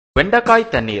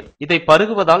வெண்டைக்காய் தண்ணீர் இதை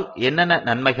பருகுவதால் என்னென்ன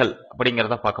நன்மைகள்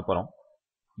அப்படிங்கறத பார்க்க போறோம்.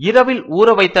 இரவில் ஊற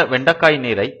வைத்த வெண்டைக்காய்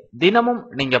நீரை தினமும்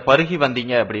நீங்க பருகி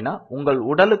வந்தீங்க அப்படின்னா உங்கள்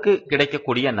உடலுக்கு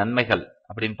கிடைக்கக்கூடிய நன்மைகள்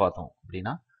அப்படின்னு பார்த்தோம்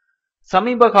அப்படின்னா,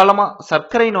 சமீப காலமா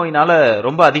சர்க்கரை நோயினால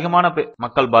ரொம்ப அதிகமான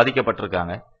மக்கள்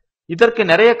பாதிக்கப்பட்டிருக்காங்க. இதற்கு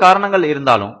நிறைய காரணங்கள்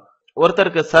இருந்தாலும்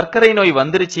ஒருத்தருக்கு சர்க்கரை நோய்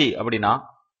வந்துருச்சு அப்படின்னா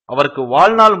அவருக்கு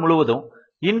வாழ்நாள் முழுவதும்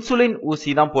இன்சுலின்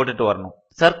ஊசி தான் போட்டுட்டு வரணும்.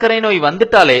 சர்க்கரை நோய்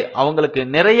வந்துட்டாலே அவங்களுக்கு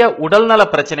நிறைய உடல்நல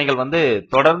பிரச்சனைகள்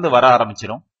தொடர்ந்து வர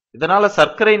ஆரம்பிச்சிடும். இதனால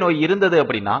சர்க்கரை நோய் இருந்தது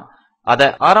அப்படின்னா அதை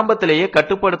ஆரம்பத்திலேயே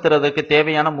கட்டுப்படுத்துறதுக்கு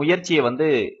தேவையான முயற்சியை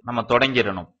நம்ம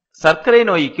தொடங்கிடணும். சர்க்கரை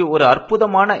நோய்க்கு ஒரு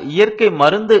அற்புதமான இயற்கை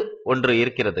மருந்து ஒன்று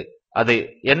இருக்கிறது. அது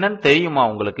என்னன்னு தெரியுமா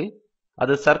உங்களுக்கு?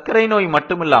 அது சர்க்கரை நோய்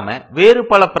மட்டுமில்லாம வேறு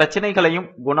பல பிரச்சனைகளையும்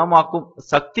குணமாக்கும்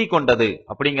சக்தி கொண்டது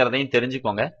அப்படிங்கறதையும்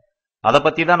தெரிஞ்சுக்கோங்க. அதை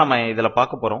பத்தி தான் நம்ம இதுல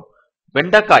பார்க்க போறோம்.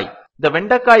 வெண்டைக்காய். இந்த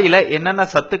வெண்டைக்காயில என்னென்ன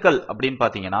சத்துக்கள் அப்படின்னு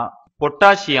பாத்தீங்கன்னா,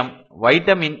 potassium,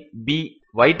 vitamin B,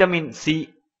 vitamin C,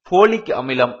 folic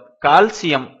அமிலம்,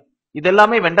 கால்சியம்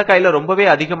இதெல்லாமே வெண்டைக்காயில ரொம்பவே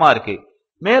அதிகமா இருக்கு.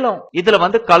 மேலும்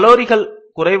இதுல கலோரிகள்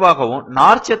குறைவாகவும்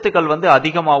நார்ச்சத்துக்கள்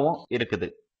அதிகமாகவும் இருக்குது.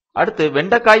 அடுத்து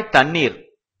வெண்டைக்காய் தண்ணீர்.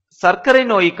 சர்க்கரை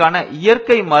நோய்க்கான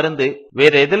இயற்கை மருந்து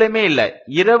வேற எதுலையுமே இல்ல.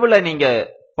 இரவுல நீங்க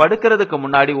படுக்கிறதுக்கு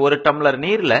முன்னாடி ஒரு டம்ளர்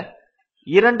நீர்ல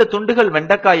 2 துண்டுகள்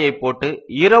வெண்டைக்காயை போட்டு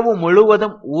இரவு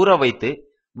முழுவதும் ஊற வைத்து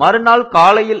மறுநாள்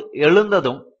காலையில்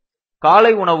எழுந்ததும்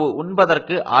காலை உணவு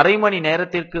உண்பதற்கு அரை மணி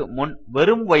நேரத்திற்கு முன்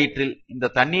வெறும் வயிற்றில்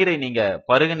இந்த தண்ணீரை நீங்க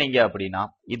பருகுனீங்க அப்படின்னா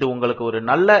இது உங்களுக்கு ஒரு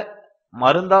நல்ல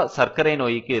மருந்தா சர்க்கரை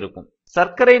நோய்க்கு இருக்கும்.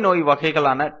 சர்க்கரை நோய்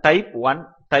வகைகளான டைப் 1,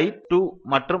 டைப் 2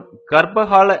 மற்றும்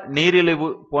கர்ப்பகால நீரிழிவு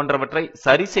போன்றவற்றை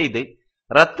சரி செய்து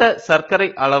இரத்த சர்க்கரை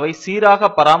அளவை சீராக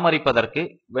பராமரிப்பதற்கு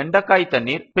வெண்டைக்காய்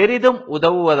தண்ணீர் பெரிதும்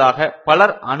உதவுவதாக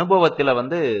பலர் அனுபவத்துல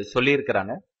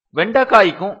சொல்லியிருக்கிறாங்க.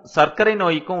 வெண்டைக்காய்க்கும் சர்க்கரை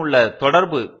நோய்க்கும் உள்ள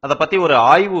தொடர்பு அதை பத்தி ஒரு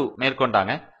ஆய்வு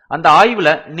மேற்கொண்டாங்க. அந்த ஆய்வுல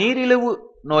நீரிழிவு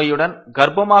நோயுடன்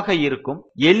கர்ப்பமாக இருக்கும்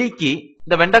எலிக்கு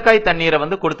இந்த வெண்டைக்காய் தண்ணீரை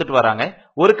கொடுத்துட்டு வராங்க.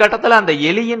 ஒரு கட்டத்துல அந்த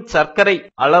எலியின் சர்க்கரை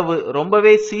அளவு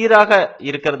ரொம்பவே சீராக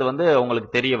இருக்கிறது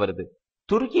அவங்களுக்கு தெரிய வருது.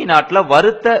 துருக்கி நாட்டுல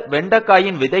வறுத்த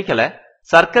வெண்டைக்காயின் விதைகளை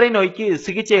சர்க்கரை நோய்க்கு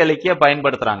சிகிச்சை அளிக்க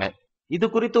பயன்படுத்துறாங்க. இது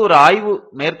குறித்து ஒரு ஆய்வு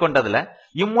மேற்கொண்டதுல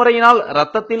இம்முறையினால்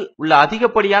ரத்தத்தில் உள்ள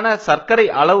அதிகப்படியான சர்க்கரை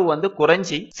அளவு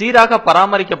குறைஞ்சி சீராக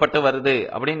பராமரிக்கப்பட்டு வருது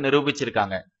அப்படின்னு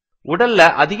நிரூபிச்சிருக்காங்க. உடல்ல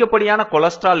அதிகப்படியான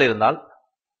கொலஸ்ட்ரால் இருந்தால்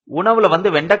உணவுல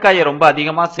வெண்டைக்காயை ரொம்ப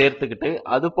அதிகமா சேர்த்துக்கிட்டு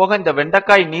அது போக இந்த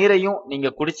வெண்டைக்காய் நீரையும்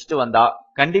நீங்க குடிச்சிட்டு வந்தா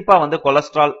கண்டிப்பா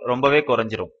கொலஸ்ட்ரால் ரொம்பவே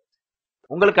குறைஞ்சிரும்.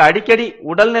 உங்களுக்கு அடிக்கடி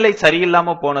உடல்நிலை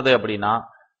சரியில்லாம போனது அப்படின்னா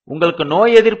உங்களுக்கு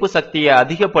நோய் எதிர்ப்பு சக்தியை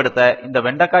அதிகப்படுத்த இந்த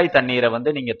வெண்டைக்காய் தண்ணீரை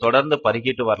நீங்க தொடர்ந்து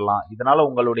பருகிட்டு வரலாம். இதனால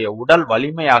உங்களுடைய உடல்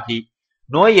வலிமையாகி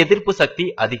நோய் எதிர்ப்பு சக்தி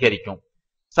அதிகரிக்கும்.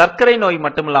 சர்க்கரை நோய்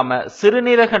மட்டும் இல்லாம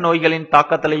சிறுநீரக நோய்களின்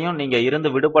தாக்கத்திலையும் நீங்க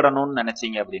இருந்து விடுபடணும்னு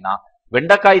நினைச்சீங்க அப்படின்னா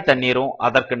வெண்டைக்காய் தண்ணீரும்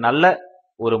அதற்கு நல்ல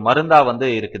ஒரு மருந்தா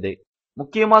இருக்குது.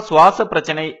 முக்கியமா சுவாச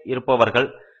பிரச்சனை இருப்பவர்கள்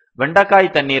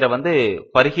வெண்டைக்காய் தண்ணீரை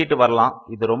பருகிட்டு வரலாம்.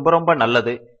 இது ரொம்ப ரொம்ப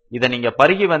நல்லது. இதை நீங்க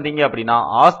பருகி வந்தீங்க அப்படின்னா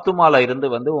ஆஸ்துமால இருந்து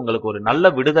உங்களுக்கு ஒரு நல்ல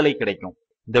விடுதலை கிடைக்கும்.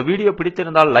 இந்த வீடியோ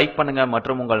பிடித்திருந்தால் லைக் பண்ணுங்க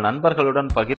மற்றும் உங்கள் நண்பர்களுடன் பகிர்ந்து